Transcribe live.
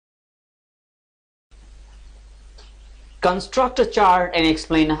construct a chart and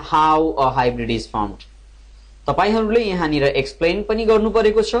explain how a hybrid is formed. तपाईहरुले यहाँनिर explain पनि गर्नु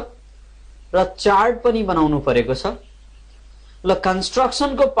परेको छ र चार्ट पनि बनाउनु परेको छ। ल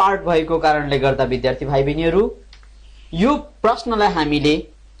कन्स्ट्रक्सन को पार्ट भएको कारणले गर्दा विद्यार्थी भाइ बहिनीहरु यो प्रश्नलाई हामीले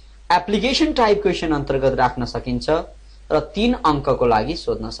एप्लिकेसन टाइप क्वेशन अन्तर्गत राख्न सकिन्छ र 3 अंकको लागि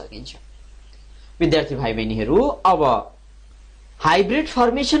सोध्न सकिन्छ। विद्यार्थी भाइ बहिनीहरु अब हाइब्रिड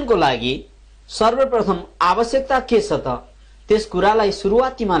फर्मेशन को लागि सर्वप्रथम आवश्यकता के छ त त्यस कुरालाई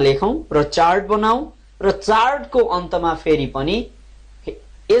सुरुवातीमा लेखौं र चार्ट बनाऊ र चार्ट को अन्तमा फेरि पनि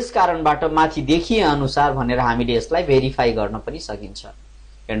यस कारणबाट माथि देखिए अनुसार भनेर हामीले यसलाई भेरिफाई गर्न पनि सकिन्छ।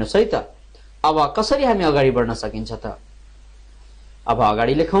 हेर्नुस् है त अब कसरी हामी अगाडि बढ्न सकिन्छ त। अब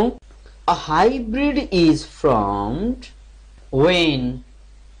अगाडि लेखौं A hybrid is formed when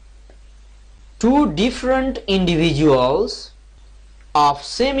two different individuals of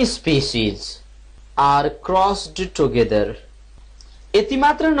same species are crossed together. यति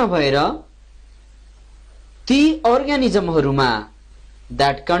मात्र नभएर ती organismहरुमा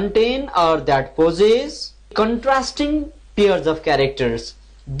that contain or that possess contrasting pairs of characters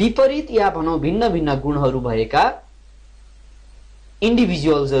विपरीत या भनौं भिन्न भिन्न गुणहरु भएका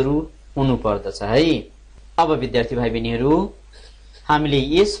इन्डिभिजुअल्सहरु हुनु पर्दछ है। अब विद्यार्थी भाइ बहिनीहरु हामीले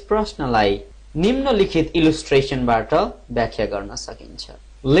यस प्रश्नलाई निम्नलिखित इलुस्ट्रेसनबाट व्याख्या गर्न सकिन्छ।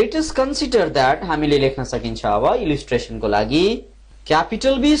 लेट अस कन्सिडर दैट हामीले लेख्न सकिन्छ अब इलुस्ट्रेसनको लागि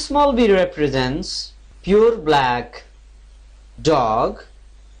capital B small b represents pure black dog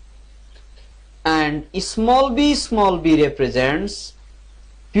and small b represents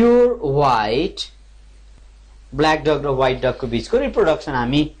pure white black dog र white dog को बीचको रिप्रोडक्सन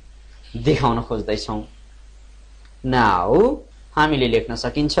हामी देखाउन खोज्दै छौं। नाउ हामीले लेख्न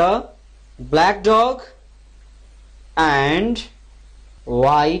सकिन्छ black dog and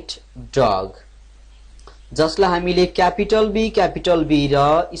white dog जसलाई हामीले कैपिटल B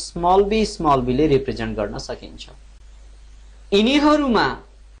र स्मॉल b ले रिप्रेजेन्ट गर्न सकिन्छ। यिनीहरुमा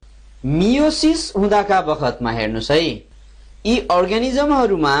मियोसिस हुँदाका बखतमा हेर्नुस् है यी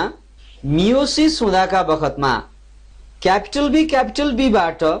अर्गानिजमहरुमा मियोसिस हुँदाका बखतमा कैपिटल B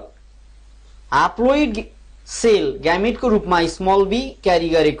बाट हाप्लोइड सेल ग्यामेट को रूपमा स्मॉल b क्यारी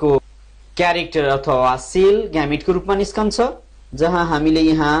गरेको क्यारेक्टर अथवा सेल ग्यामेट को रूपमा निस्कन्छ जहाँ हामीले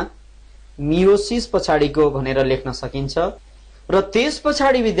यहाँ मियोसिस पछाडीको भनेर लेख्न सकिन्छ र त्यस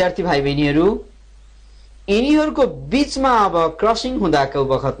पछाडी विद्यार्थी भाइ बहिनीहरु यिनीहरुको बीचमा अब क्रसिङ हुँदाको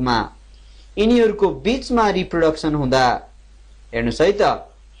बखतमा यिनीहरुको बीचमा रिप्रोडक्सन हुँदा हेर्नुस् है त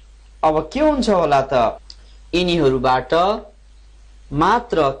अब के हुन्छ होला त यिनीहरुबाट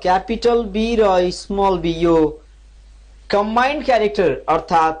मात्र कैपिटल B र स्मॉल b यो कम्बाइन्ड क्यारेक्टर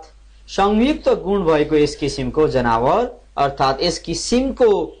अर्थात संयुक्त गुण भएको यस किसिमको जनावर अर्थात यस किसिमको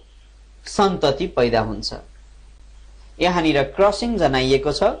सन्तति पैदा हुन्छ। यहाँनिर क्रसिङ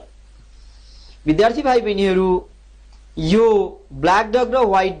जनाइएको छ। विद्यार्थी भाइ बहिनीहरु यो ब्ल्याक डग र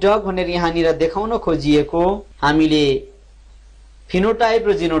व्हाइट डग भनेर यहाँनिर देखाउन खोजिएको हामीले फिनोटाइप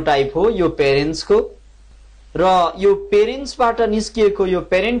र जिनोटाइप हो यो पेरेन्ट्स को र यो पेरेन्ट्स बाट निस्किएको यो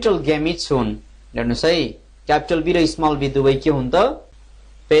पेरेन्टल ग्यामेट्स हुन्। हेर्नुस् है कैपिटल B र स्मॉल b दुवै के हुन् त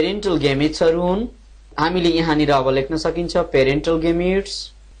पेरेन्टल ग्यामेट्सहरु हुन्। हामीले यहाँनिर अब लेख्न सकिन्छ पेरेन्टल ग्यामेट्स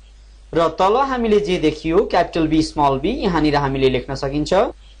र तल हामीले जे देखियो कैपिटल B स्मॉल b यहाँनिर हामीले लेख्न सकिन्छ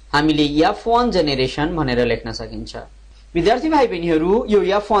हामीले F1 जेनेरेसन भनेर लेख्न सकिन्छ। विद्यार्थी भाइ बहिनीहरु यो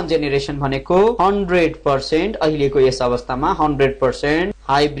F1 जेनेरेसन भनेको 100% अहिलेको यस अवस्थामा 100%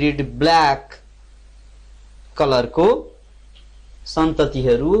 हाइब्रिड ब्ल्याक कलर को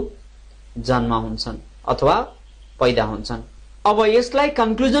सन्ततिहरु जन्म हुन्छन् अथवा पैदा हुन्छन्। अब यसलाई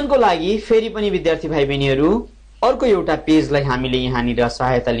कन्क्लुजन को लागि फेरि पनि विद्यार्थी भाइ बहिनीहरु अर्को एउटा पेजलाई हामीले यहाँनिर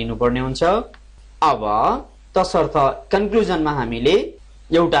सहायता लिनुपर्ने हुन्छ। अब तसर्थ कन्क्लुजनमा हामीले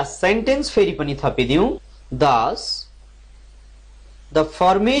एउटा सेन्टेन्स फेरि पनि थपिदियौ। Thus the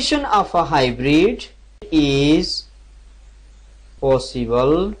formation of a hybrid is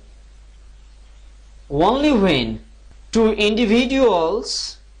possible only when two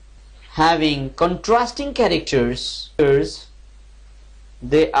individuals having contrasting characters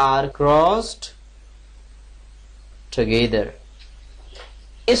they are crossed together.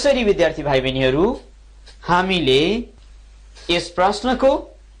 यसरी विद्यार्थी भाइ बहिनीहरु हामीले यस प्रश्नको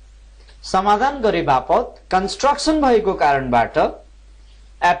समाधान गरे बापत कन्स्ट्रक्सन भएको कारणबाट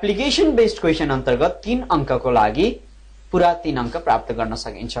एप्लिकेसन बेस्ड क्वेशन अन्तर्गत 3 अंकको लागि पुरा 3 अंक प्राप्त गर्न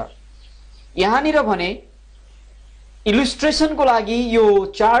सकिन्छ। यहाँनिर भने इलुस्ट्रेसन को लागि यो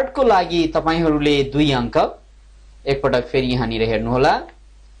चार्ट को लागि तपाईहरुले 2 अंक एकपटक फेरि यहाँनिर हेर्नु होला।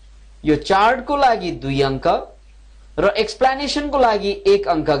 यो चार्ट को लागि 2 अंक र एक्सप्लेनेसन को लागि 1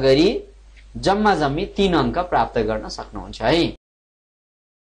 अंक गरी जम्मा जम्मी 3 अंक प्राप्त गर्न सक्नुहुन्छ है।